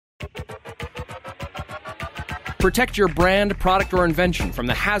Protect your brand, product, or invention from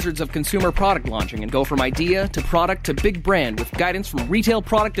the hazards of consumer product launching and go from idea to product to big brand with guidance from retail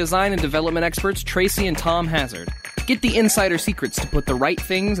product design and development experts Tracy and Tom Hazzard. Get the insider secrets to put the right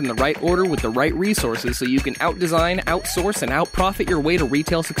things in the right order with the right resources so you can outdesign, outsource, and outprofit your way to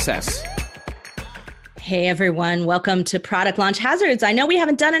retail success. Hey everyone, welcome to Product Launch Hazards. I know we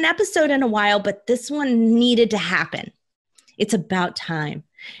haven't done an episode in a while, but this one needed to happen. It's about time.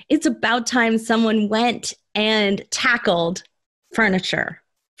 It's about time someone went and tackled furniture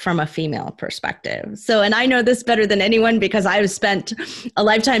from a female perspective. So, and I know this better than anyone because I've spent a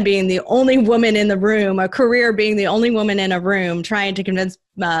lifetime being the only woman in the room, a career being the only woman in a room, trying to convince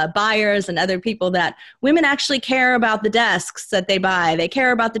buyers and other people that women actually care about the desks that they buy. They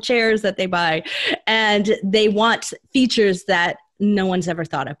care about the chairs that they buy, and they want features that no one's ever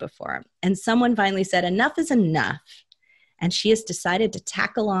thought of before. And someone finally said, enough is enough. And she has decided to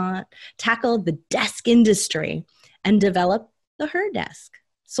tackle the desk industry and develop the herdesk.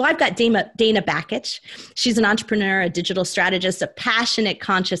 So I've got Dana Bakich. She's an entrepreneur, a digital strategist, a passionate,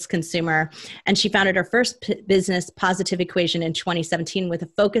 conscious consumer, and she founded her first business, Positive Equation, in 2017 with a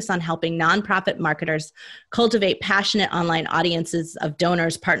focus on helping nonprofit marketers cultivate passionate online audiences of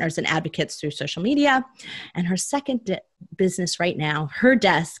donors, partners, and advocates through social media. And her second business right now,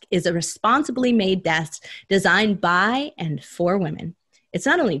 herdesk, is a responsibly made desk designed by and for women. It's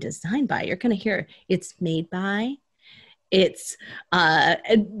not only designed by, you're going to hear it's made by, it's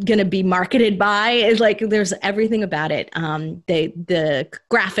going to be marketed by. It's like there's everything about it. The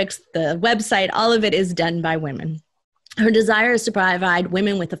graphics, the website, all of it is done by women. Her desire is to provide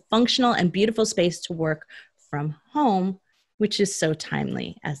women with a functional and beautiful space to work from home, which is so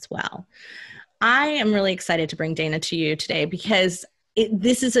timely as well. I am really excited to bring Dana to you today because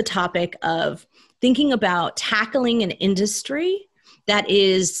this is a topic of thinking about tackling an industry that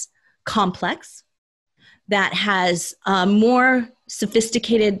is complex, that has more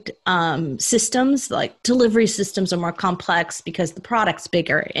sophisticated systems, like delivery systems are more complex because the product's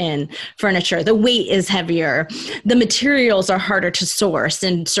bigger in furniture. The weight is heavier. The materials are harder to source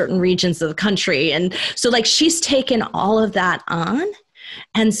in certain regions of the country. And so like she's taken all of that on.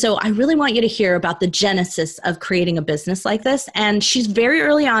 And so I really want you to hear about the genesis of creating a business like this. And she's very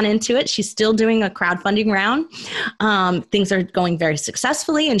early on into it. She's still doing a crowdfunding round. Things are going very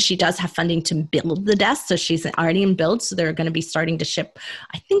successfully, and she does have funding to build the desk. So she's already in build. So they're going to be starting to ship,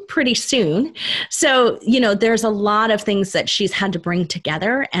 I think, pretty soon. So, there's a lot of things that she's had to bring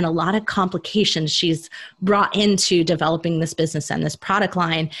together and a lot of complications she's brought into developing this business and this product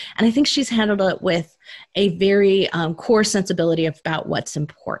line. And I think she's handled it with a very core sensibility about what's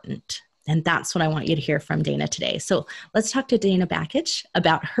important. And that's what I want you to hear from Dana today. So let's talk to Dana Bakich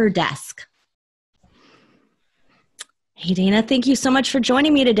about herdesk. Hey, Dana, thank you so much for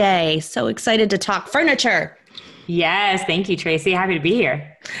joining me today. So excited to talk furniture. Yes, thank you, Tracy. Happy to be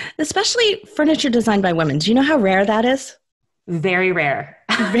here. Especially furniture designed by women. Do you know how rare that is? Very rare.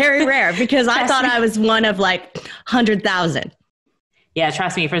 Very rare, because I thought I was one of like 100,000. Yeah,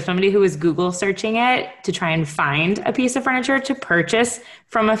 trust me, for somebody who was Google searching it to try and find a piece of furniture to purchase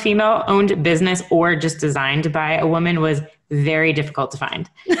from a female-owned business or just designed by a woman was very difficult to find.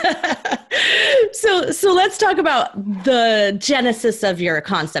 So let's talk about the genesis of your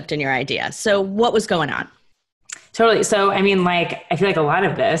concept and your idea. So what was going on? Totally. So, I feel like a lot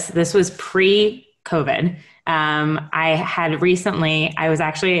of this was pre-COVID. I was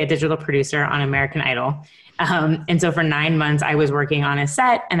actually a digital producer on American Idol. And so for 9 months I was working on a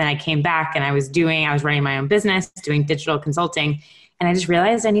set, and then I came back and I was running my own business, doing digital consulting. And I just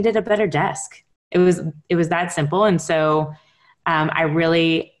realized I needed a better desk. It was that simple. And so, I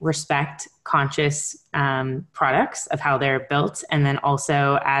really respect conscious, products of how they're built. And then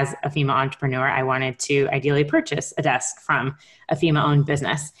also as a female entrepreneur, I wanted to ideally purchase a desk from a female owned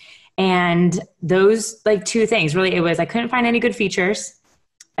business. And those two things really, I couldn't find any good features.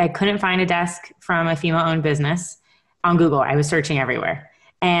 I couldn't find a desk from a female-owned business on Google. I was searching everywhere.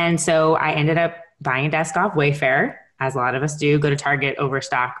 And so I ended up buying a desk off Wayfair, as a lot of us do, go to Target,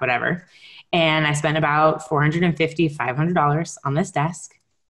 overstock, whatever. And I spent about $450, $500 on this desk.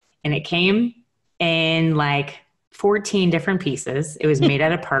 And it came in 14 different pieces. It was made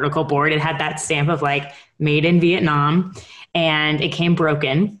out of particle board. It had that stamp of made in Vietnam. And it came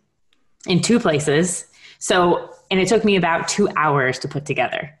broken in 2 places. And it took me about 2 hours to put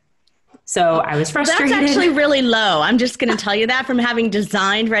together. So I was frustrated. That's actually really low. I'm just going to tell you that from having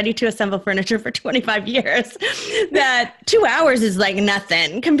designed ready to assemble furniture for 25 years, that 2 hours is like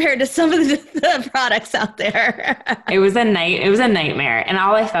nothing compared to some of the products out there. It was a nightmare. And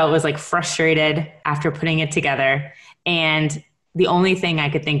all I felt was frustrated after putting it together. And the only thing I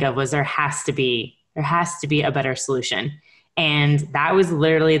could think of was there has to be There has to be a better solution. And that was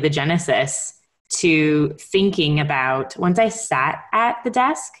literally the genesis to thinking about, once I sat at the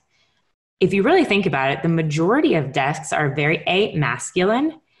desk, if you really think about it, the majority of desks are very A,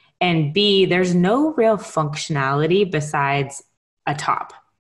 masculine, and B, there's no real functionality besides a top,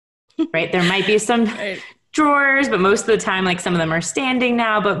 right? There might be some drawers, but most of the time, like some of them are standing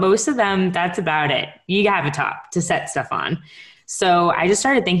now, but most of them, that's about it. You have a top to set stuff on. So I just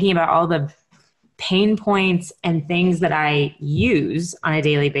started thinking about all the pain points and things that I use on a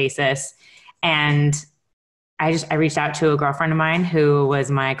daily basis. And I reached out to a girlfriend of mine who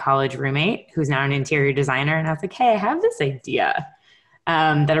was my college roommate, who's now an interior designer. And I was like, hey, I have this idea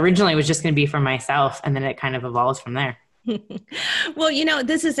that originally was just going to be for myself. And then it kind of evolved from there. Well,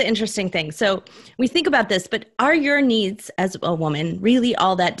 this is an interesting thing. So we think about this, but are your needs as a woman really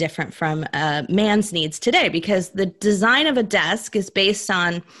all that different from a man's needs today? Because the design of a desk is based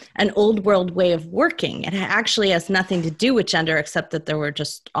on an old world way of working. It actually has nothing to do with gender, except that there were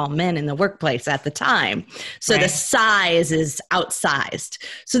just all men in the workplace at the time. So the size is outsized.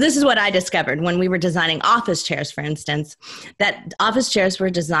 So this is what I discovered when we were designing office chairs, for instance, that office chairs were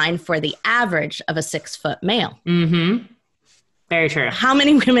designed for the average of a 6-foot male. Mm-hmm. Very true. How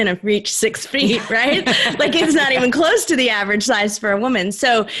many women have reached 6 feet, right? Like it's not even close to the average size for a woman.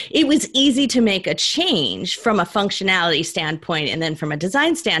 So it was easy to make a change from a functionality standpoint and then from a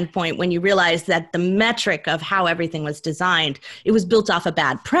design standpoint when you realize that the metric of how everything was designed, it was built off a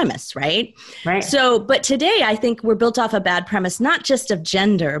bad premise, right? Right. So, but today I think we're built off a bad premise, not just of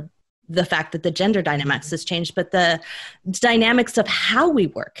gender, the fact that the gender dynamics has changed, but the dynamics of how we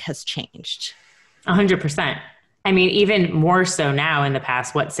work has changed. 100%. I mean, even more so now in the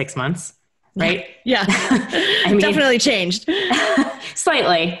past, 6 months, right? Yeah. Definitely changed.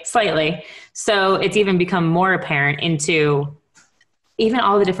 Slightly. So it's even become more apparent into even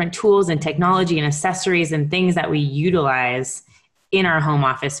all the different tools and technology and accessories and things that we utilize in our home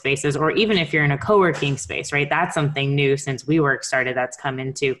office spaces, or even if you're in a co-working space, right? That's something new since WeWork started that's come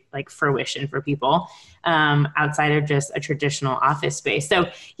into like fruition for people outside of just a traditional office space. So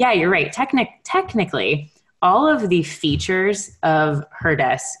yeah, you're right. Technically, all of the features of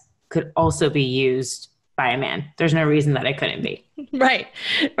herdesk could also be used by a man. There's no reason that it couldn't be. Right.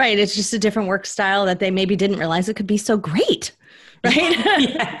 It's just a different work style that they maybe didn't realize it could be so great. Right?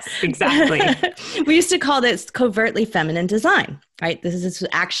 Yes, exactly. We used to call this covertly feminine design, right? This is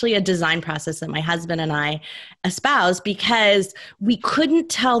actually a design process that my husband and I espouse because we couldn't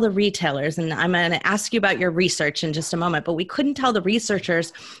tell the retailers, and I'm going to ask you about your research in just a moment, but we couldn't tell the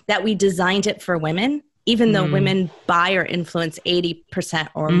researchers that we designed it for women, even though women buy or influence 80%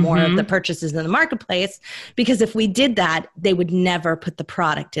 or more of the purchases in the marketplace, because if we did that, they would never put the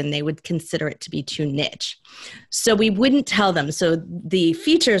product in. They would consider it to be too niche. So we wouldn't tell them. So the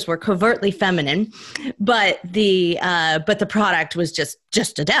features were covertly feminine, but the product was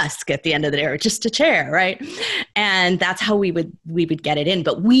just a desk at the end of the day, or just a chair, right? And that's how we would get it in.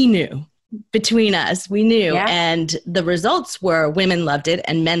 But we knew. Between us, we knew. Yeah. And the results were women loved it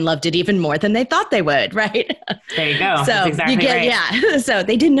and men loved it even more than they thought they would, right? There you go. So that's exactly right. Yeah. So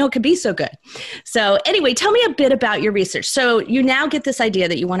they didn't know it could be so good. So anyway, tell me a bit about your research. So you now get this idea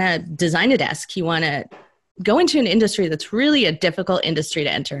that you want to design a desk. You want to go into an industry that's really a difficult industry to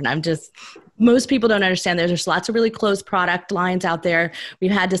enter. And most people don't understand there's lots of really closed product lines out there.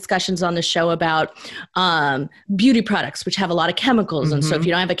 We've had discussions on the show about beauty products, which have a lot of chemicals. And so if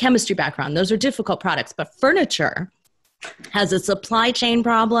you don't have a chemistry background, those are difficult products. But furniture has a supply chain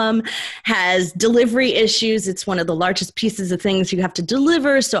problem, has delivery issues. It's one of the largest pieces of things you have to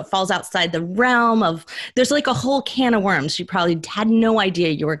deliver. So it falls outside the realm of, there's like a whole can of worms you probably had no idea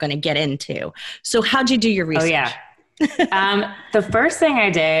you were going to get into. So how'd you do your research? Oh, yeah. The first thing I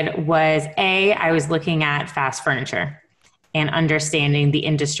did was I was looking at fast furniture and understanding the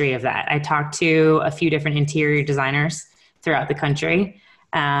industry of that. I talked to a few different interior designers throughout the country.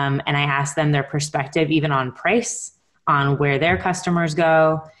 And I asked them their perspective, even on price, on where their customers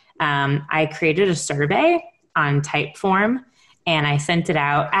go. I created a survey on Typeform and I sent it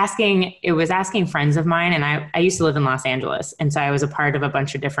out asking friends of mine. And I used to live in Los Angeles. And so I was a part of a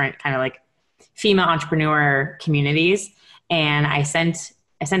bunch of different kind of like female entrepreneur communities. And I sent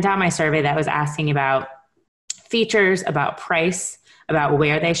out my survey that was asking about features, about price, about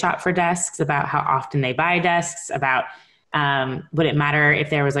where they shop for desks, about how often they buy desks, about would it matter if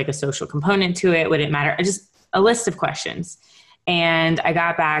there was like a social component to it? Would it matter? Just a list of questions. And I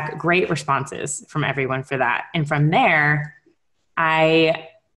got back great responses from everyone for that. And from there, I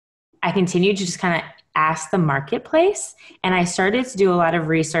continued to just kind of ask the marketplace. And I started to do a lot of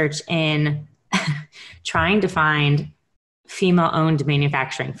research in trying to find female-owned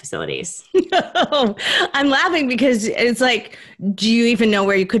manufacturing facilities. I'm laughing because it's like, do you even know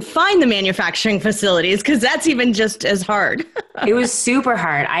where you could find the manufacturing facilities? Because that's even just as hard. It was super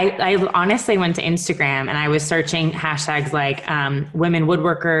hard. I honestly went to Instagram and I was searching hashtags like women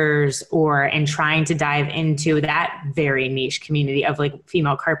woodworkers and trying to dive into that very niche community of like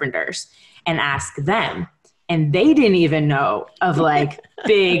female carpenters and ask them. And they didn't even know of like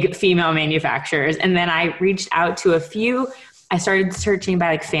big female manufacturers. And then I reached out to a few. I started searching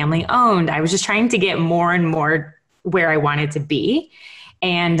by like family owned. I was just trying to get more and more where I wanted to be.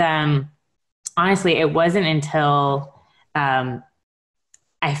 And honestly, it wasn't until I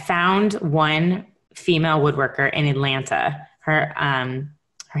found one female woodworker in Atlanta. Her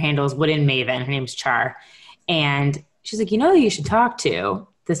handle is Wooden Maven. Her name's Char. And she's like, who you should talk to?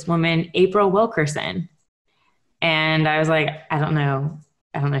 This woman, April Wilkerson. And I was like, I don't know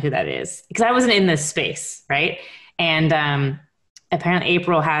who that is, because I wasn't in this space, right? And apparently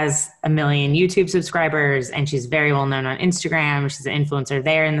April has 1 million YouTube subscribers, and she's very well known on Instagram. She's an influencer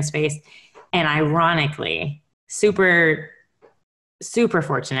there in the space. And ironically, super, super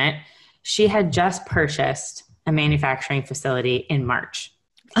fortunate, she had just purchased a manufacturing facility in March,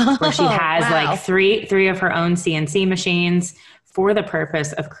 where she has like three of her own CNC machines for the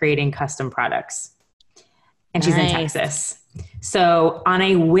purpose of creating custom products. And she's in Texas. So on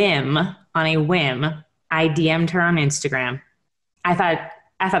a whim, I DM'd her on Instagram. I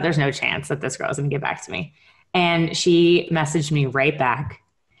thought there's no chance that this girl's gonna get back to me. And she messaged me right back.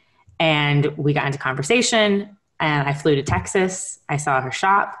 And we got into conversation, and I flew to Texas. I saw her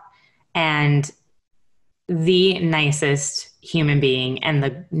shop, and the nicest human being and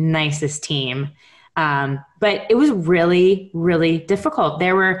the nicest team. But it was really, really difficult.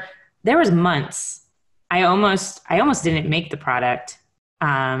 There was months. I almost didn't make the product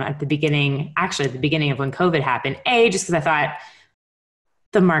at the beginning of when COVID happened. Just because I thought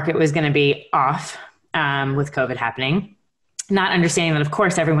the market was going to be off with COVID happening. Not understanding that, of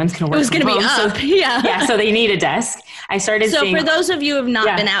course, everyone's going to work. It was going to be up. So, yeah. So they need a desk. I started. So for those of you who have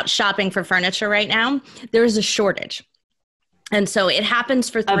not been out shopping for furniture right now, there is a shortage, and so it happens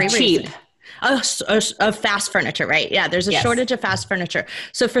for three reasons. Of fast furniture, right? Yeah, there's a shortage of fast furniture.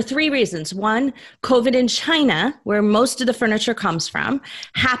 So for 3 reasons. One, COVID in China, where most of the furniture comes from,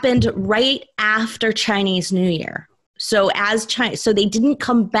 happened right after Chinese New Year. So so they didn't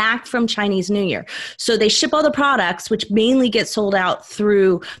come back from Chinese New Year. So they ship all the products, which mainly get sold out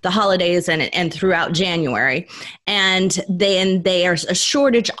through the holidays and throughout January. And then there's a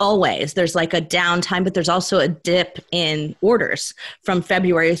shortage always. There's like a downtime, but there's also a dip in orders from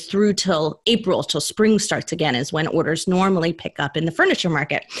February through till April, till spring starts again, is when orders normally pick up in the furniture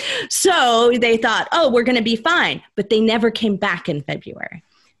market. So they thought, we're going to be fine. But they never came back in February.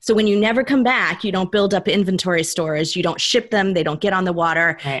 So when you never come back, you don't build up inventory stores, you don't ship them, they don't get on the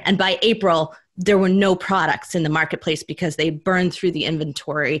water. Right. And by April, there were no products in the marketplace because they burned through the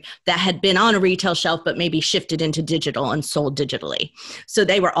inventory that had been on a retail shelf, but maybe shifted into digital and sold digitally. So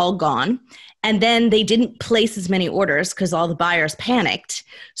they were all gone. And then they didn't place as many orders because all the buyers panicked.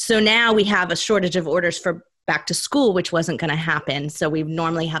 So now we have a shortage of orders for back to school, which wasn't going to happen. So we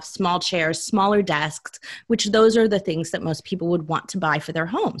normally have small chairs, smaller desks, which those are the things that most people would want to buy for their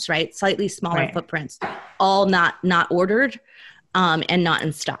homes, right? Slightly smaller footprints, all not ordered and not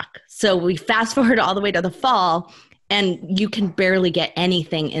in stock. So we fast forward all the way to the fall, and you can barely get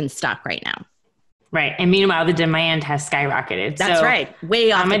anything in stock right now. Right. And meanwhile, the demand has skyrocketed. That's right.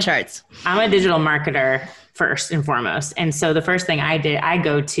 Way off the charts. I'm a digital marketer first and foremost. And so the first thing I did, I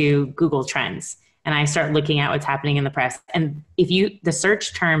go to Google Trends. And I start looking at what's happening in the press. And the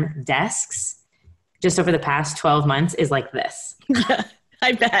search term desks, just over the past 12 months is like this. Yeah,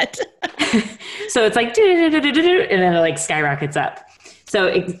 I bet. So it's like, and then it like skyrockets up. So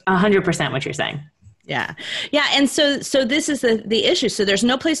it's 100% what you're saying. Yeah. Yeah. And so this is the issue. So there's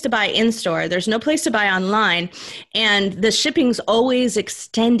no place to buy in store. There's no place to buy online. And the shipping's always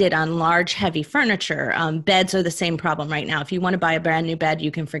extended on large, heavy furniture. Beds are the same problem right now. If you want to buy a brand new bed,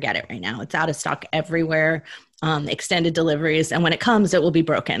 you can forget it right now. It's out of stock everywhere. Extended deliveries. And when it comes, it will be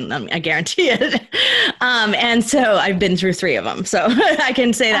broken. I guarantee it. And so I've been through 3 of them. So I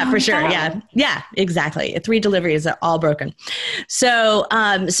can say that for sure. Wow. Yeah, exactly. 3 deliveries are all broken. So,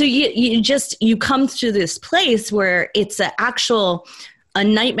 you come to this place where it's a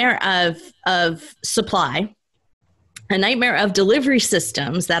nightmare of supply, a nightmare of delivery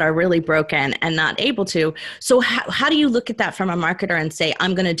systems that are really broken and not able to. So how do you look at that from a marketer and say,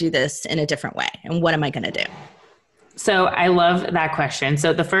 I'm going to do this in a different way? And what am I going to do? So I love that question.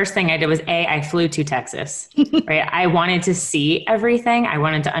 So the first thing I did was I flew to Texas, right? I wanted to see everything. I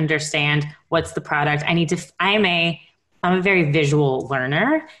wanted to understand what's the product. I'm a I'm a very visual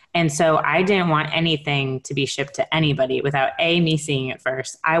learner. And so I didn't want anything to be shipped to anybody without me seeing it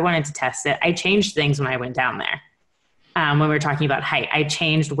first. I wanted to test it. I changed things when I went down there. When we were talking about height, I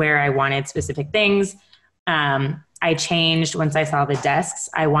changed where I wanted specific things. I changed once I saw the desks.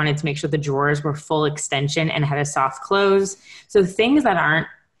 I wanted to make sure the drawers were full extension and had a soft close. So things that aren't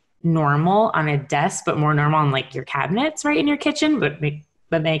normal on a desk, but more normal on like your cabinets, right, in your kitchen, but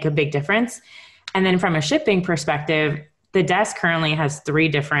make a big difference. And then from a shipping perspective, the desk currently has 3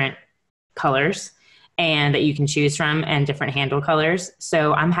 different colors and that you can choose from, and different handle colors.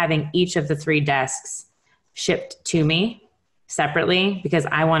 So I'm having each of the 3 desks shipped to me separately because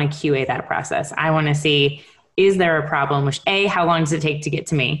I want to QA that process. I want to see, is there a problem? Which how long does it take to get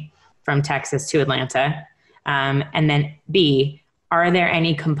to me from Texas to Atlanta? And then B, are there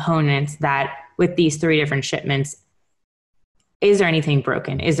any components that with these 3 different shipments, is there anything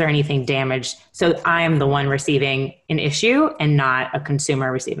broken? Is there anything damaged? So I'm the one receiving an issue and not a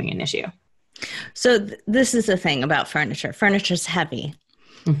consumer receiving an issue. So this is the thing about furniture. Furniture's heavy.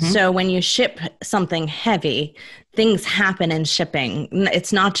 Mm-hmm. So when you ship something heavy, things happen in shipping.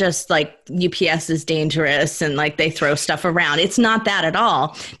 It's not just like UPS is dangerous and like they throw stuff around. It's not that at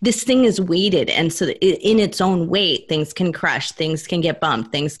all. This thing is weighted. And so in its own weight, things can crush, things can get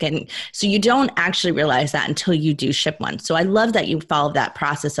bumped, so you don't actually realize that until you do ship one. So I love that you follow that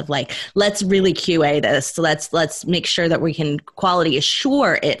process of like, let's really QA this. Let's make sure that we can quality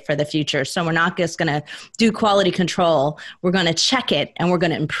assure it for the future. So we're not just going to do quality control. We're going to check it and we're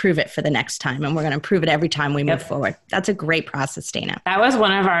going to improve it for the next time. And we're going to improve it every time we move forward. That's a great process, Dana. That was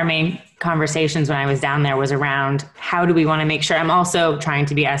one of our main conversations when I was down there, was around how do we want to make sure. I'm also trying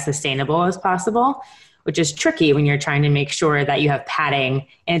to be as sustainable as possible, which is tricky when you're trying to make sure that you have padding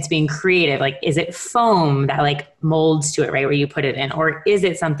and it's being creative. Like, is it foam that like molds to it, right, where you put it in? Or is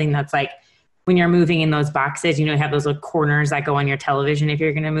it something that's like, when you're moving in those boxes, you have those little corners that go on your television if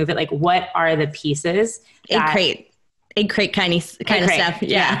you're going to move it. Like, what are the pieces? Egg crate kind of stuff.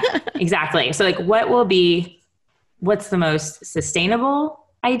 Yeah. Exactly. So like, what's the most sustainable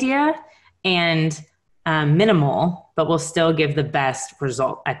idea and minimal, but will still give the best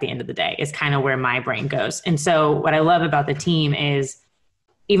result at the end of the day, is kind of where my brain goes. And so what I love about the team is,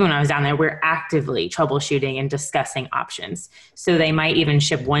 even when I was down there, we're actively troubleshooting and discussing options. So they might even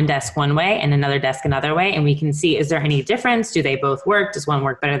ship one desk one way and another desk another way. And we can see, is there any difference? Do they both work? Does one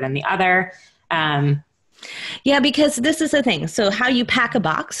work better than the other? Yeah, because this is the thing. So how you pack a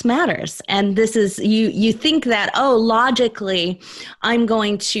box matters. And this is, you think that, logically, I'm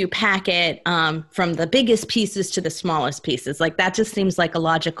going to pack it from the biggest pieces to the smallest pieces. Like, that just seems like a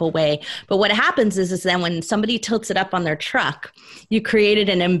logical way. But what happens is then when somebody tilts it up on their truck, you created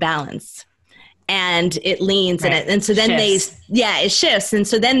an imbalance. And it leans in it. And so then it shifts. And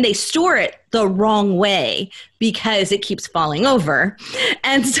so then they store it the wrong way because it keeps falling over.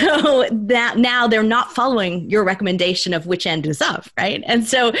 And so that now they're not following your recommendation of which end is up, right? And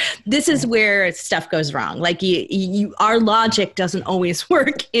so this is where stuff goes wrong. Like our logic doesn't always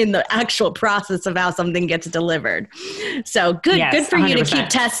work in the actual process of how something gets delivered. So good for 100%. You to keep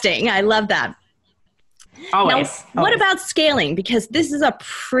testing. I love that. Always. Now, what about scaling? Because this is a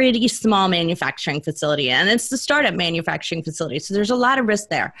pretty small manufacturing facility and it's the startup manufacturing facility. So there's a lot of risk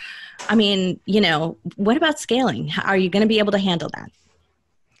there. I mean, what about scaling? Are you going to be able to handle that?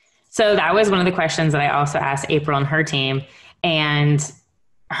 So that was one of the questions that I also asked April and her team. And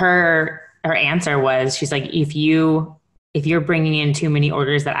her answer was, she's like, if you're bringing in too many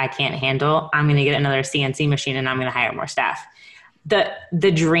orders that I can't handle, I'm going to get another CNC machine and I'm going to hire more staff.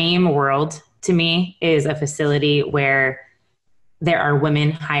 The dream world to me is a facility where there are women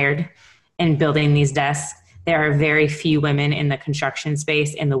hired in building these desks. There are very few women in the construction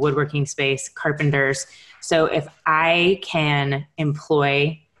space, in the woodworking space, carpenters. So if I can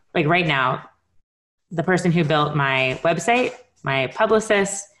employ, like right now, the person who built my website, my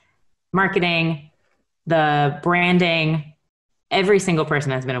publicist, marketing, the branding, every single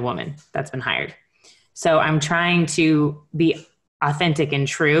person has been a woman that's been hired. So I'm trying to be authentic and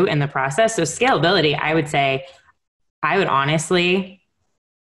true in the process. So scalability, I would say, I would honestly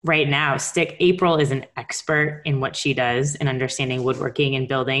right now April is an expert in what she does in understanding woodworking and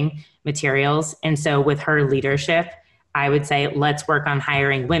building materials. And so with her leadership, I would say, let's work on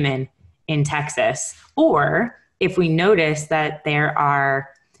hiring women in Texas. Or if we notice that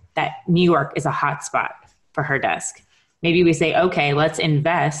that New York is a hot spot for her desk, maybe we say, okay, let's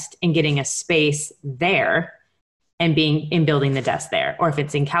invest in getting a space there and building the desk there. Or if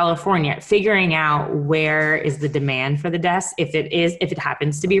it's in California, figuring out where is the demand for the desk, if it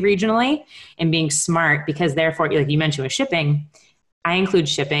happens to be regionally, and being smart, because therefore, like you mentioned with shipping, I include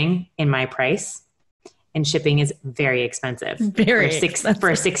shipping in my price. and shipping is very expensive Very for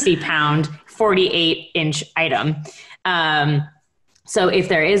a 60-pound, 48-inch item. So if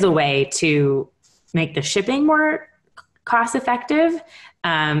there is a way to make the shipping more cost effective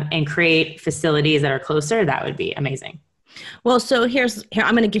and create facilities that are closer, that would be amazing. Well, so here,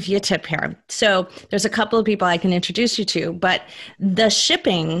 I'm going to give you a tip here. So there's a couple of people I can introduce you to, but the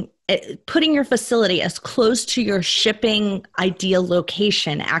shipping, putting your facility as close to your shipping ideal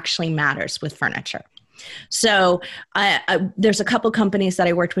location actually matters with furniture. So there's a couple companies that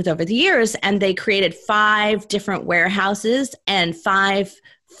I worked with over the years, and they created 5 different warehouses and 5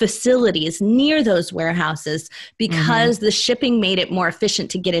 facilities near those warehouses because the shipping made it more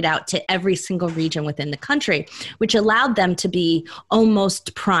efficient to get it out to every single region within the country, which allowed them to be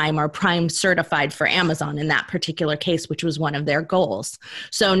almost prime or prime certified for Amazon in that particular case, which was one of their goals.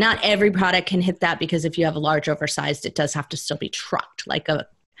 So not every product can hit that, because if you have a large oversized, it does have to still be trucked. Like a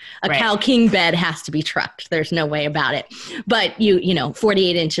cow king bed has to be trucked. There's no way about it. But you know,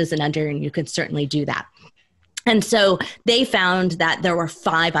 48 inches and under, and you can certainly do that. And so they found that there were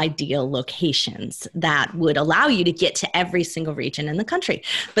 5 ideal locations that would allow you to get to every single region in the country.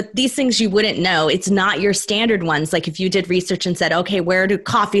 But these things you wouldn't know. It's not your standard ones. Like if you did research and said, okay, where do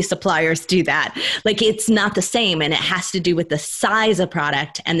coffee suppliers do that? Like it's not the same. And it has to do with the size of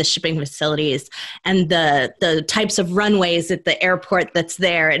product and the shipping facilities and the types of runways at the airport that's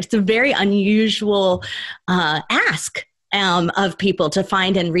there. It's a very unusual ask of people to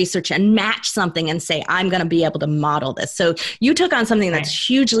find and research and match something and say, I'm going to be able to model this. So you took on something that's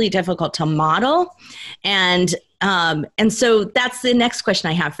hugely difficult to model. And so that's the next question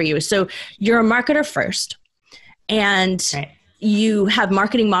I have for you. So you're a marketer first, and you have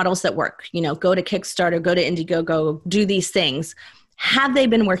marketing models that work, you know, go to Kickstarter, go to Indiegogo, do these things. Have they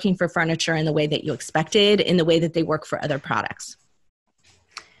been working for furniture in the way that you expected, in the way that they work for other products?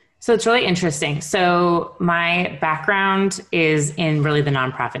 So it's really interesting. So my background is in really the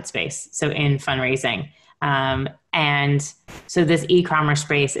nonprofit space, so in fundraising. And so this e-commerce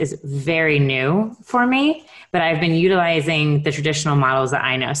space is very new for me, but I've been utilizing the traditional models that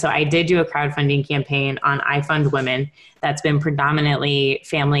I know. So I did do a crowdfunding campaign on I Fund Women that's been predominantly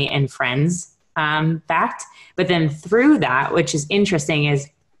family and friends backed. But then through that, which is interesting, is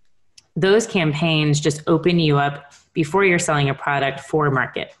those campaigns just open you up before you're selling a product for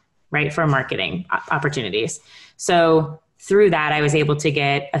market. Right, for marketing opportunities. So through that, I was able to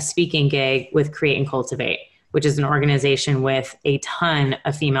get a speaking gig with Create and Cultivate, which is an organization with a ton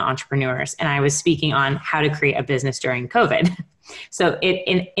of female entrepreneurs. And I was speaking on how to create a business during COVID. So it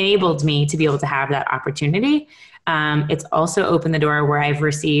enabled me to be able to have that opportunity. It's also opened the door where I've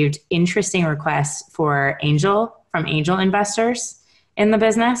received interesting requests from angel investors in the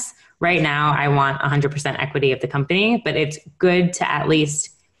business. Right now, I want 100% equity of the company, but it's good to at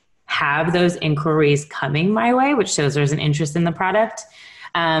least have those inquiries coming my way, which shows there's an interest in the product.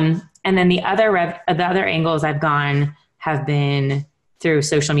 And then the other angles I've gone have been through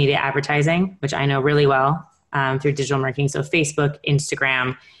social media advertising, which I know really well, through digital marketing. So Facebook,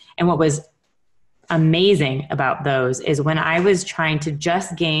 Instagram. And what was amazing about those is when I was trying to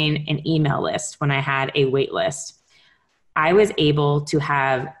just gain an email list, when I had a wait list, I was able to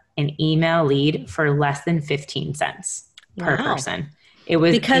have an email lead for less than 15 cents per person. It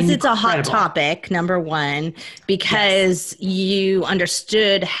was because incredible. It's a hot topic, number one, because you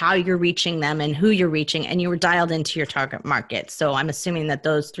understood how you're reaching them and who you're reaching, and you were dialed into your target market. So I'm assuming that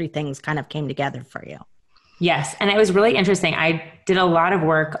those 3 things kind of came together for you. Yes. And it was really interesting. I did a lot of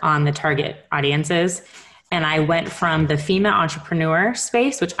work on the target audiences, and I went from the female entrepreneur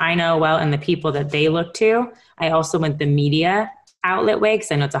space, which I know well, and the people that they look to. I also went the media outlet way,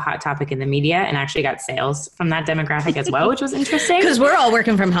 because I know it's a hot topic in the media, and actually got sales from that demographic as well, which was interesting. Because we're all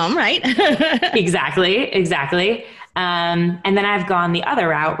working from home, right? Exactly. And then I've gone the other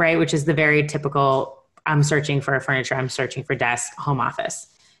route, right, which is the very typical, I'm searching for furniture, I'm searching for desk, home office.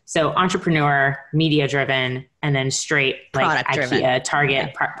 So entrepreneur, media driven, and then straight like product IKEA, driven.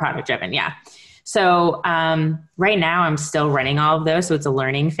 Target, product driven. Yeah. So right now I'm still running all of those. So it's a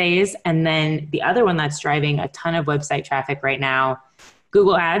learning phase. And then the other one that's driving a ton of website traffic right now,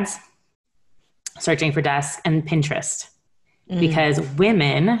 Google Ads, searching for desks, and Pinterest. Because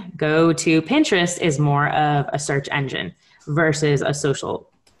women go to Pinterest is more of a search engine versus a social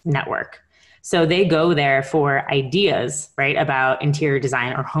network. So they go there for ideas, right, about interior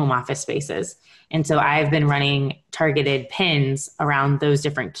design or home office spaces. And so I've been running targeted pins around those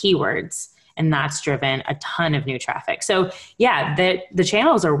different keywords, and that's driven a ton of new traffic. So yeah, the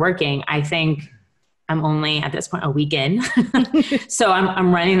channels are working. I think I'm only at this point a week in. So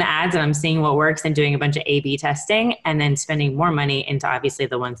I'm running the ads and I'm seeing what works and doing a bunch of A/B testing, and then spending more money into obviously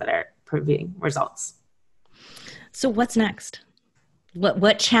the ones that are proving results. So what's next?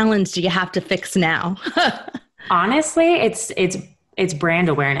 What challenge do you have to fix now? Honestly, it's brand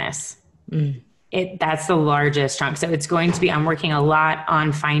awareness. That's the largest chunk. So it's going to be, I'm working a lot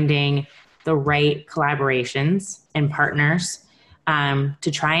on finding the right collaborations and partners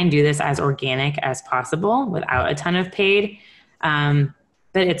to try and do this as organic as possible without a ton of paid.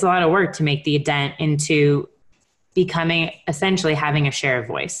 But it's a lot of work to make the dent into becoming, essentially having a share of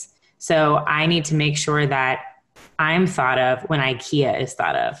voice. So I need to make sure that I'm thought of when IKEA is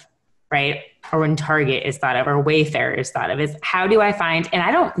thought of, right? Or when Target is thought of, or Wayfair is thought of. Is how do I find, and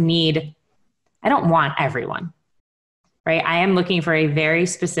I don't want everyone, right? I am looking for a very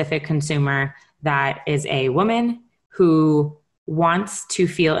specific consumer that is a woman who wants to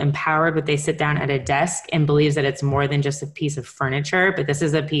feel empowered when they sit down at a desk and believes that it's more than just a piece of furniture, but this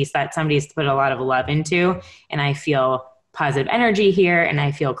is a piece that somebody's put a lot of love into. And I feel positive energy here, and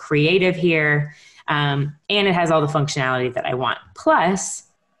I feel creative here. And it has all the functionality that I want. Plus,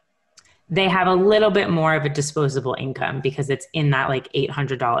 they have a little bit more of a disposable income because it's in that like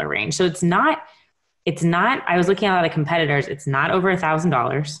 $800 range. So it's not, I was looking at a lot of competitors, it's not over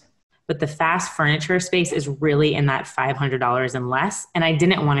 $1,000, but the fast furniture space is really in that $500 and less. And I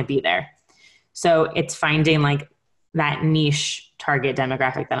didn't want to be there. So it's finding like that niche target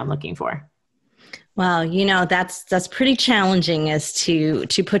demographic that I'm looking for. Well, that's pretty challenging, as to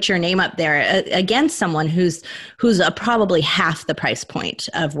put your name up there against someone who's probably half the price point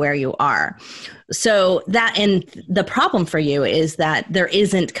of where you are. So and the problem for you is that there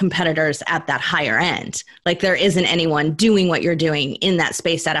isn't competitors at that higher end. Like there isn't anyone doing what you're doing in that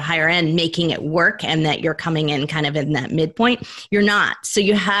space at a higher end, making it work, and that you're coming in kind of in that midpoint. You're not. So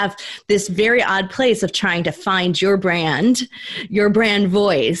you have this very odd place of trying to find your brand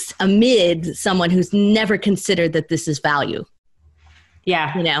voice amid someone who's never considered that this is value.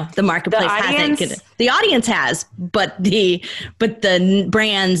 Yeah. The marketplace hasn't, the audience has, but the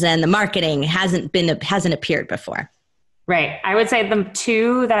brands and the marketing hasn't appeared before. Right. I would say the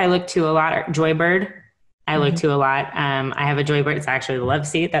two that I look to a lot are Joybird. I look to a lot. I have a Joybird. It's actually the love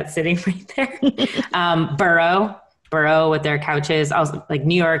seat that's sitting right there. Burrow with their couches, also like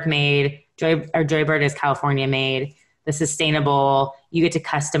New York made. Joybird is California made. The sustainable, you get to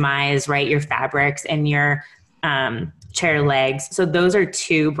customize, right, your fabrics and your chair legs. So those are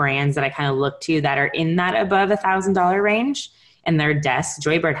two brands that I kind of look to that are in that above $1,000 range, and their desks.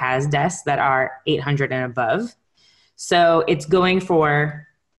 Joybird has desks that are $800 and above. So it's going for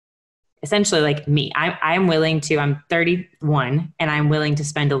essentially like me. I'm willing to, I'm 31 and I'm willing to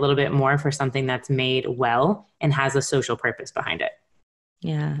spend a little bit more for something that's made well and has a social purpose behind it.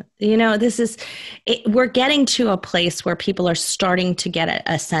 Yeah. We're getting to a place where people are starting to get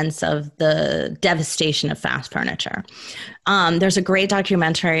a sense of the devastation of fast furniture. There's a great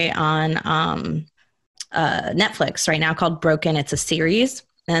documentary on Netflix right now called Broken. It's a series.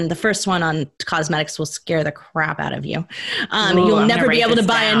 And the first one on cosmetics will scare the crap out of you. You'll never be able to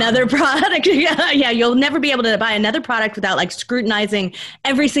buy another product. Yeah, you'll never be able to buy another product without like scrutinizing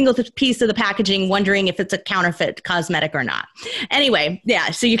every single piece of the packaging, wondering if it's a counterfeit cosmetic or not. Anyway, yeah,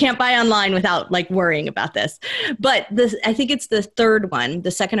 so you can't buy online without like worrying about this. But I think it's the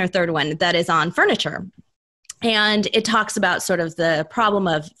second or third one that is on furniture. And it talks about sort of the problem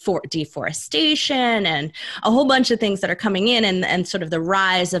of deforestation and a whole bunch of things that are coming in, and sort of the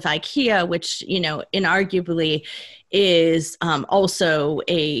rise of IKEA, which, inarguably is also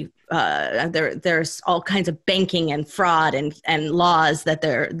there's all kinds of banking and fraud and laws that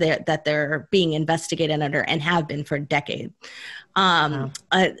they're being investigated under and have been for decades.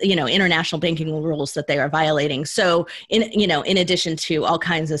 International banking rules that they are violating. So in addition to all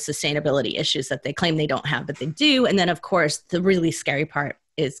kinds of sustainability issues that they claim they don't have, but they do. And then of course, the really scary part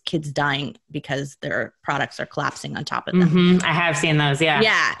is kids dying because their products are collapsing on top of them. Mm-hmm. I have seen those. Yeah.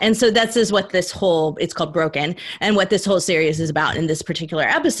 Yeah. And so is what it's called Broken. And what this whole series is about in this particular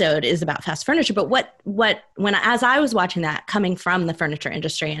episode is about fast furniture. But as I was watching that, coming from the furniture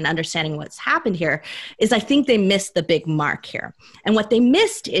industry and understanding what's happened here, is I think they missed the big mark here. And what they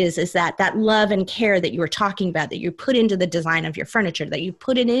missed is that love and care that you were talking about, that you put into the design of your furniture, that you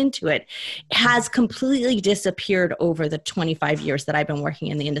put it into it, has completely disappeared over the 25 years that I've been working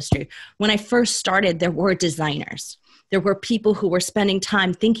in the industry. When I first started, there were designers. There were people who were spending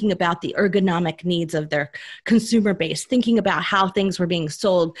time thinking about the ergonomic needs of their consumer base, thinking about how things were being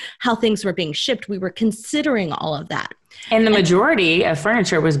sold, how things were being shipped. We were considering all of that. And the majority of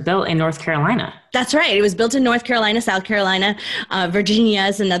furniture was built in North Carolina. That's right. It was built in North Carolina, South Carolina. Virginia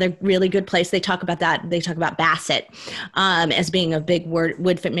is another really good place. They talk about that. They talk about Bassett as being a big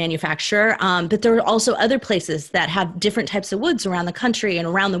wood fit manufacturer. But there are also other places that have different types of woods around the country and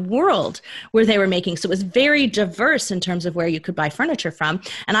around the world where they were making. So it was very diverse in terms of where you could buy furniture from.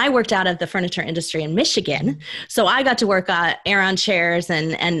 And I worked out of the furniture industry in Michigan. So I got to work Aeron chairs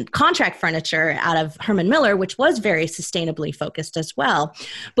and contract furniture out of Herman Miller, which was very sustainably focused as well.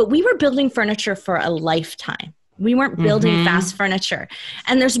 But we were building furniture for a lifetime. We weren't building fast furniture.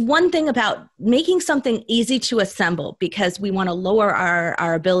 And there's one thing about making something easy to assemble, because we want to lower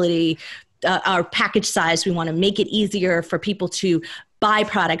our ability, our package size. We want to make it easier for people to buy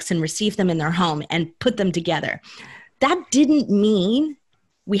products and receive them in their home and put them together. That didn't mean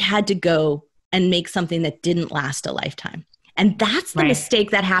we had to go and make something that didn't last a lifetime. And that's the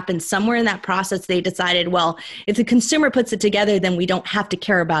mistake that happened somewhere in that process. They decided, well, if the consumer puts it together, then we don't have to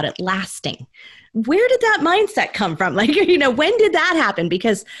care about it lasting. Where did that mindset come from? Like, when did that happen?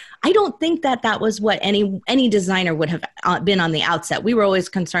 Because I don't think that was what any designer would have been on the outset. We were always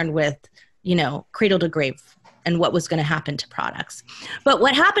concerned with, cradle to grave and what was going to happen to products. But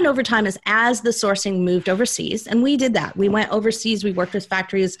what happened over time is, as the sourcing moved overseas, and we did that. We went overseas. We worked with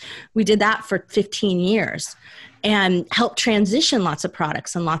factories. We did that for 15 years. And helped transition lots of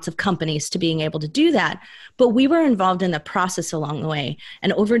products and lots of companies to being able to do that. But we were involved in the process along the way.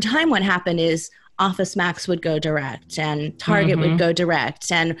 And over time, what happened is Office Max would go direct and Target would go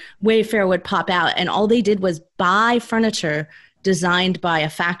direct and Wayfair would pop out. And all they did was buy furniture designed by a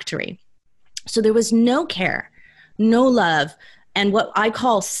factory. So there was no care, no love. And what I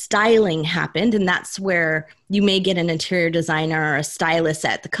call styling happened. And that's where you may get an interior designer or a stylist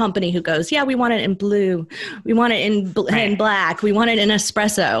at the company who goes, yeah, we want it in blue. We want it in black. We want it in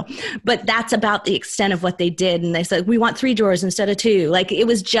espresso. But that's about the extent of what they did. And they said, we want 3 drawers instead of 2. Like, it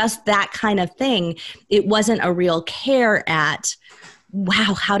was just that kind of thing. It wasn't a real care at,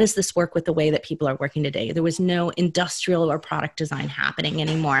 wow, how does this work with the way that people are working today? There was no industrial or product design happening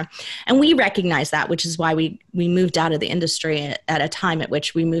anymore. And we recognized that, which is why we moved out of the industry at a time at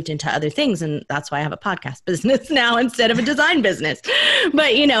which we moved into other things. And that's why I have a podcast business now instead of a design business.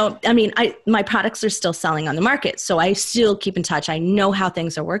 But, my products are still selling on the market. So I still keep in touch. I know how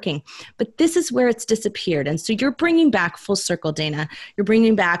things are working. But this is where it's disappeared. And so you're bringing back full circle, Dana. You're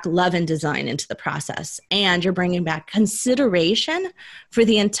bringing back love and design into the process. And you're bringing back consideration for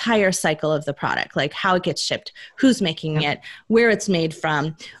the entire cycle of the product, like how it gets shipped, who's making it, where it's made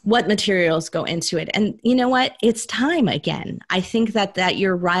from, what materials go into it. And you know what? It's time again. I think that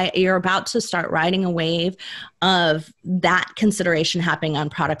you're right. You're about to start riding a wave of that consideration happening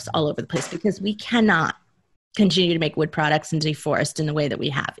on products all over the place, because we cannot continue to make wood products and deforest in the way that we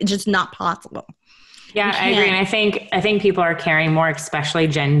have. It's just not possible. Yeah, I agree. And I think people are caring more, especially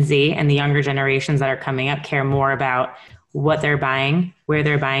Gen Z and the younger generations that are coming up, care more about what they're buying, where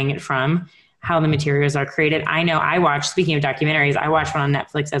they're buying it from, how the materials are created. I know speaking of documentaries, I watched one on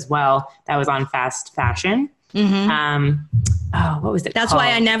Netflix as well that was on fast fashion. What was it That's called?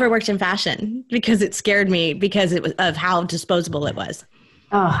 why I never worked in fashion, because it scared me because it was of how disposable it was.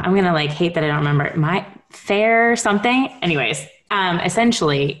 Oh, I'm going to hate that I don't remember. My fair something. Anyways,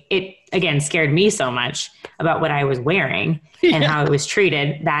 essentially it again scared me so much about what I was wearing and how it was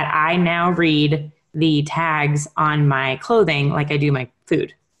treated that I now read the tags on my clothing like I do my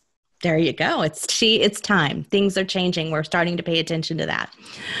food. There you go. It's time. Things are changing. We're starting to pay attention to that.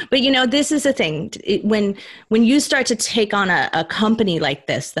 But this is the thing. When you start to take on a company like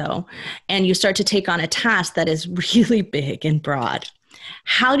this, though, and you start to take on a task that is really big and broad,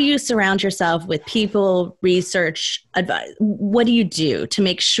 how do you surround yourself with people, research, advice? What do you do to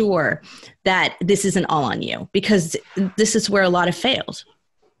make sure that this isn't all on you? Because this is where a lot have failed.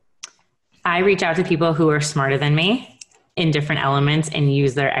 I reach out to people who are smarter than me in different elements and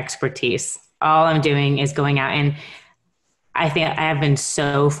use their expertise. All I'm doing is going out, and I think I have been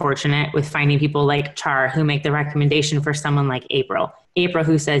so fortunate with finding people like Char who make the recommendation for someone like April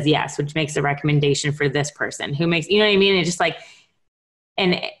who says yes, which makes the recommendation for this person who makes, you know what I mean? It's just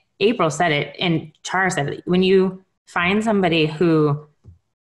and April said it and Char said it. When you find somebody who,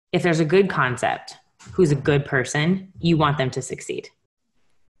 if there's a good concept, who's a good person, you want them to succeed.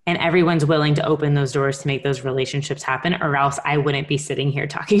 And everyone's willing to open those doors to make those relationships happen, or else I wouldn't be sitting here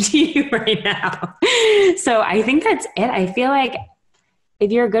talking to you right now. So I think that's it. I feel like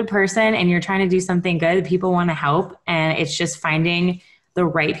if you're a good person and you're trying to do something good, people want to help. And it's just finding the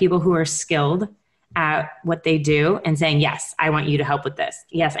right people who are skilled at what they do and saying, yes, I want you to help with this.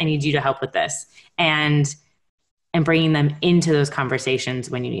 Yes, I need you to help with this. And bringing them into those conversations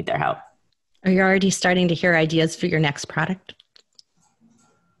when you need their help. Are you already starting to hear ideas for your next product?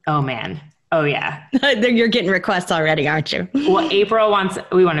 Oh man, Oh yeah. You're getting requests already, aren't you? Well, we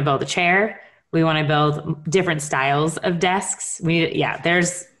want to build a chair. We want to build different styles of desks.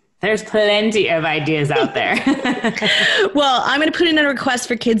 There's plenty of ideas out there. Well, I'm going to put in a request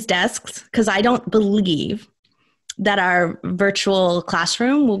for kids' desks because I don't believe that our virtual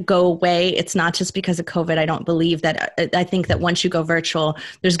classroom will go away. It's not just because of COVID. I don't believe that. I think that once you go virtual,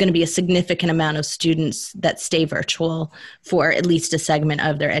 there's going to be a significant amount of students that stay virtual for at least a segment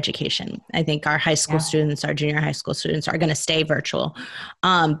of their education. I think our high school students, our junior high school students are going to stay virtual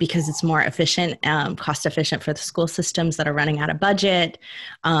because it's more efficient, cost efficient for the school systems that are running out of budget.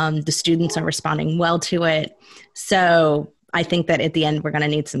 The students are responding well to it. So I think that at the end, we're going to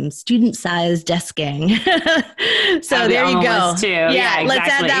need some student-sized desking. So there you go. Yeah, exactly. Let's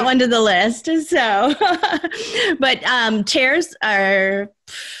add that one to the list. So, but chairs are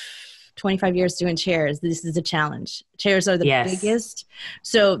 25 years doing chairs. This is a challenge. Chairs are the biggest.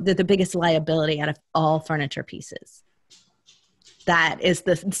 So they're the biggest liability out of all furniture pieces. That is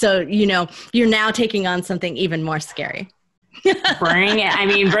so, you're now taking on something even more scary. Bring it on.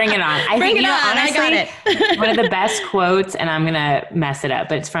 Honestly, I got it. One of the best quotes, and I'm going to mess it up,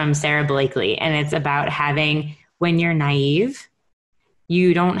 but it's from Sarah Blakely. And it's about when you're naive,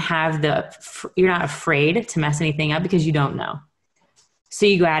 you're not afraid to mess anything up because you don't know. So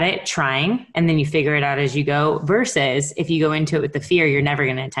you go at it trying, and then you figure it out as you go, versus if you go into it with the fear, you're never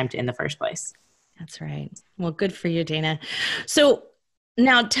going to attempt it in the first place. That's right. Well, good for you, Dana. So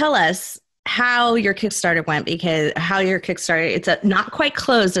now tell us how your Kickstarter went, because it's not quite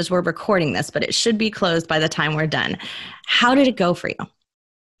closed as we're recording this, but it should be closed by the time we're done. How did it go for you?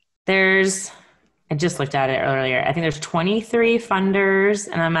 I just looked at it earlier. I think there's 23 funders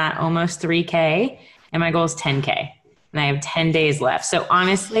and I'm at almost 3K and my goal is 10K and I have 10 days left. So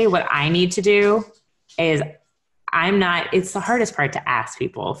honestly, what I need to do is it's the hardest part to ask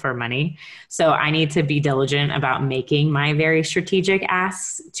people for money. So I need to be diligent about making my very strategic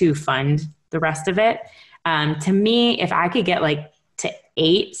asks to fund the rest of it. To me, if I could get to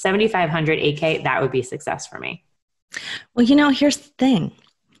 7,500, 8K, that would be success for me. Well, here's the thing.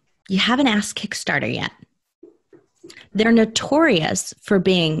 You haven't asked Kickstarter yet. They're notorious for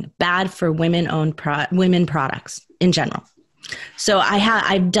being bad for women products in general. So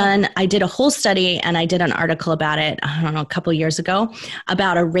I did a whole study and I did an article about it, I don't know, a couple years ago,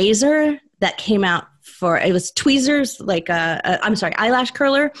 about a razor that came out it was tweezers, eyelash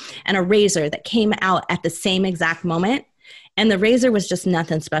curler and a razor that came out at the same exact moment. And the razor was just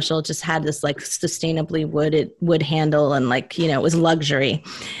nothing special. It just had this sustainably wood handle and it was luxury.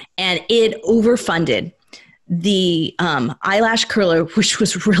 And it overfunded the eyelash curler, which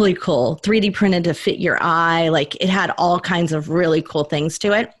was really cool, 3D printed to fit your eye. It had all kinds of really cool things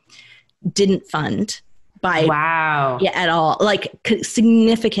to it. Didn't fund at all,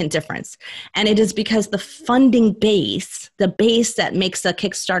 significant difference. And it is because the funding base, the base that makes a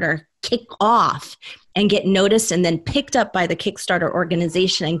Kickstarter kick off and get noticed and then picked up by the Kickstarter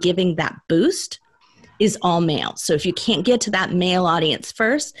organization and giving that boost, is all male. So if you can't get to that male audience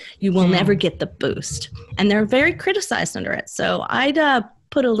first, you will never get the boost. And they're very criticized under it. So I'd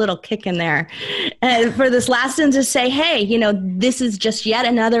put a little kick in there for this last one to say, hey, this is just yet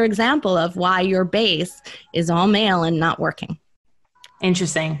another example of why your base is all male and not working.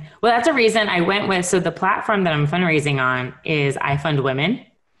 Interesting. Well, that's a reason I went with, so the platform that I'm fundraising on is I Fund Women.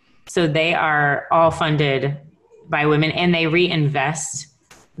 So they are all funded by women and they reinvest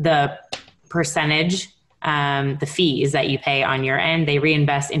the percentage, the fees that you pay on your end, they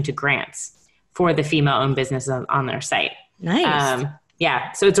reinvest into grants for the female-owned businesses on their site. Nice.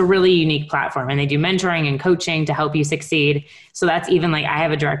 So it's a really unique platform and they do mentoring and coaching to help you succeed. So that's even I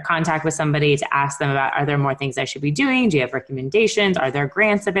have a direct contact with somebody to ask them about, are there more things I should be doing? Do you have recommendations? Are there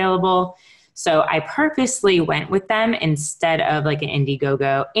grants available? So I purposely went with them instead of an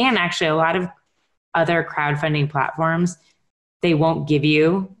Indiegogo, and actually a lot of other crowdfunding platforms, they won't give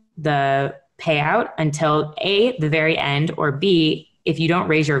you the payout until A, the very end, or B, if you don't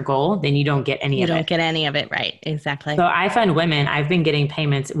raise your goal, then you don't get any of it. You don't get any of it, right? Exactly. So I Fund Women, I've been getting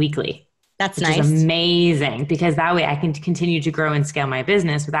payments weekly. That's which nice. is amazing because that way I can continue to grow and scale my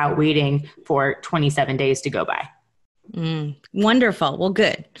business without waiting for 27 days to go by. Wonderful. Well,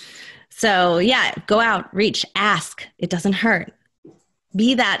 good. So go out, reach, ask. It doesn't hurt.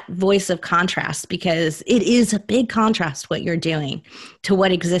 Be that voice of contrast because it is a big contrast what you're doing to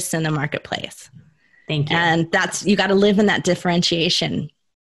what exists in the marketplace. Thank you. And you got to live in that differentiation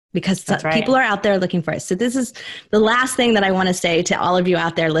because people are out there looking for it. So this is the last thing that I want to say to all of you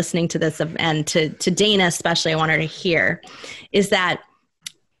out there listening to this, and to Dana especially, I want her to hear, is that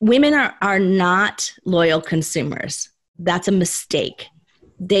women are not loyal consumers. That's a mistake.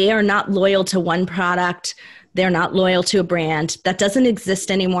 They are not loyal to one product. They're not loyal to a brand. That doesn't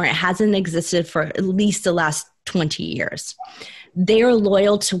exist anymore. It hasn't existed for at least the last 20 years. They are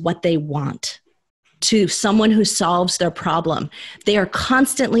loyal to what they want, to someone who solves their problem. They are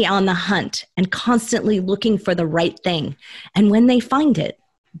constantly on the hunt and constantly looking for the right thing. And when they find it,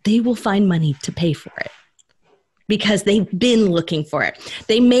 they will find money to pay for it because they've been looking for it.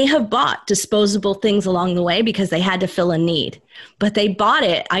 They may have bought disposable things along the way because they had to fill a need, but they bought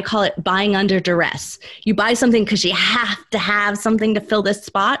it. I call it buying under duress. You buy something because you have to have something to fill this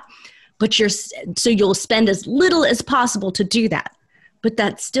spot, but so you'll spend as little as possible to do that. But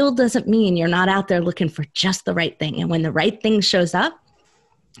that still doesn't mean you're not out there looking for just the right thing. And when the right thing shows up,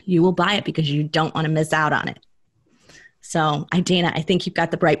 you will buy it because you don't want to miss out on it. So, Dana, I think you've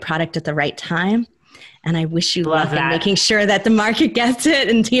got the right product at the right time. And I wish you luck in making sure that the market gets it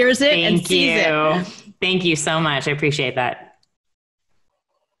and hears it and sees it. Thank you so much. I appreciate that.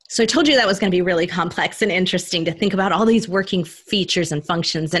 So I told you that was going to be really complex and interesting to think about all these working features and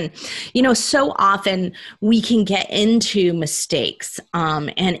functions. And, so often we can get into mistakes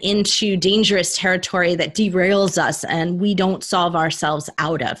and into dangerous territory that derails us and we don't solve ourselves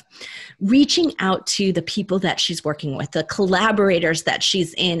out of. Reaching out to the people that she's working with, the collaborators that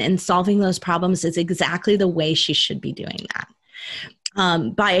she's in, and solving those problems is exactly the way she should be doing that.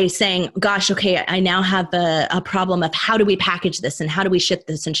 By saying, gosh, okay, I now have a problem of how do we package this and how do we ship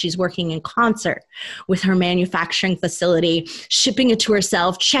this? And she's working in concert with her manufacturing facility, shipping it to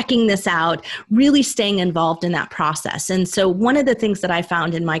herself, checking this out, really staying involved in that process. And so one of the things that I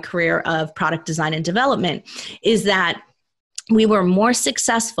found in my career of product design and development is that we were more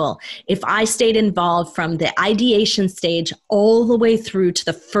successful if I stayed involved from the ideation stage all the way through to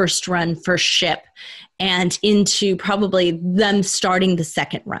the first run, first ship, and into probably them starting the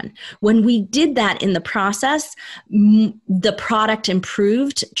second run. When we did that in the process, the product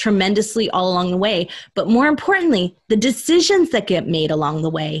improved tremendously all along the way. But more importantly, the decisions that get made along the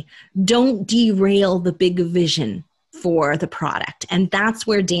way don't derail the big vision for the product. And that's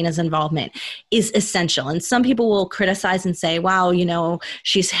where Dana's involvement is essential. And some people will criticize and say, wow,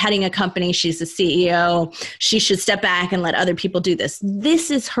 she's heading a company, she's the CEO, she should step back and let other people do this. This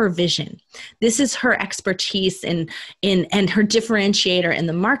is her vision. This is her expertise and her differentiator in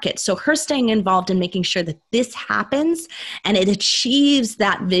the market. So her staying involved in making sure that this happens and it achieves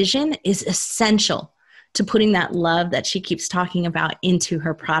that vision is essential to putting that love that she keeps talking about into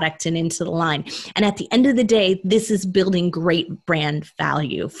her product and into the line. And at the end of the day, this is building great brand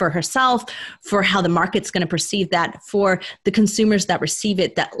value for herself, for how the market's going to perceive that, for the consumers that receive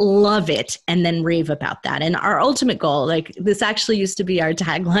it, that love it, and then rave about that. And our ultimate goal, this actually used to be our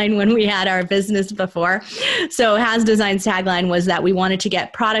tagline when we had our business before. So Has Design's tagline was that we wanted to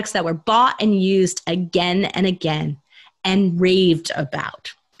get products that were bought and used again and again and raved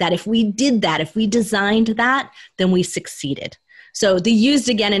about. That if we did that, if we designed that, then we succeeded. So the used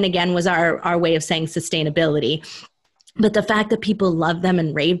again and again was our way of saying sustainability. But the fact that people loved them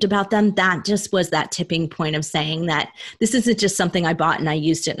and raved about them, that just was that tipping point of saying that this isn't just something I bought and I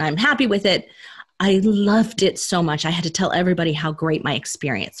used it and I'm happy with it. I loved it so much. I had to tell everybody how great my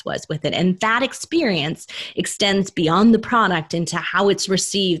experience was with it. And that experience extends beyond the product into how it's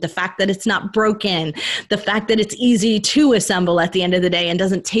received, the fact that it's not broken, the fact that it's easy to assemble at the end of the day and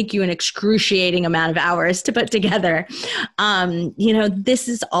doesn't take you an excruciating amount of hours to put together. This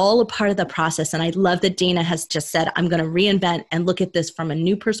is all a part of the process. And I love that Dana has just said, I'm going to reinvent and look at this from a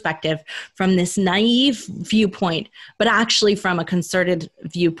new perspective, from this naive viewpoint, but actually from a concerted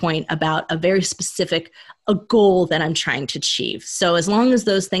viewpoint about a very specific a goal that I'm trying to achieve. So as long as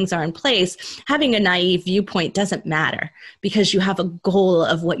those things are in place, having a naive viewpoint doesn't matter because you have a goal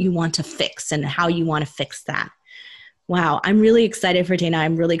of what you want to fix and how you want to fix that. Wow, I'm really excited for Dana.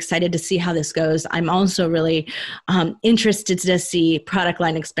 I'm really excited to see how this goes. I'm also really interested to see product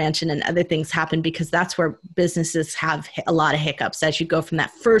line expansion and other things happen because that's where businesses have a lot of hiccups. As you go from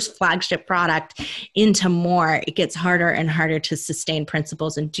that first flagship product into more, it gets harder and harder to sustain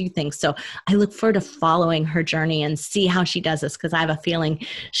principles and do things. So I look forward to following her journey and see how she does this because I have a feeling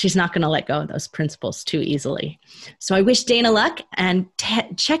she's not going to let go of those principles too easily. So I wish Dana luck and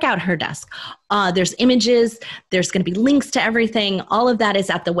check out Herdesk. There's images, there's going to be links to everything. All of that is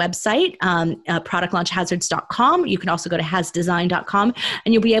at the website, productlaunchhazards.com. You can also go to hasdesign.com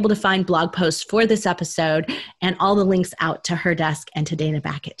and you'll be able to find blog posts for this episode and all the links out to Herdesk and to Dana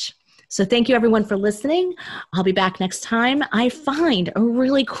Bakich. So thank you everyone for listening. I'll be back next time I find a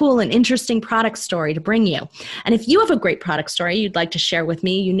really cool and interesting product story to bring you. And if you have a great product story you'd like to share with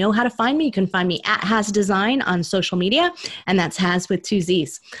me, you know how to find me. You can find me at Has Design on social media, and that's Has with 2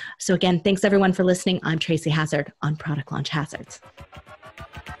 Z's. So again, thanks everyone for listening. I'm Tracy Hazzard on Product Launch Hazards.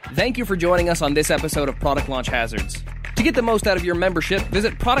 Thank you for joining us on this episode of Product Launch Hazards. To get the most out of your membership,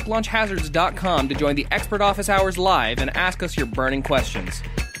 visit productlaunchhazards.com to join the Expert Office Hours live and ask us your burning questions.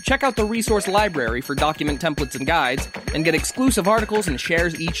 Check out the resource library for document templates and guides, and get exclusive articles and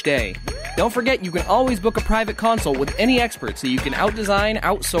shares each day. Don't forget, you can always book a private consult with any expert so you can outdesign,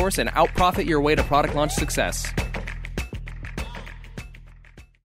 outsource, and outprofit your way to product launch success.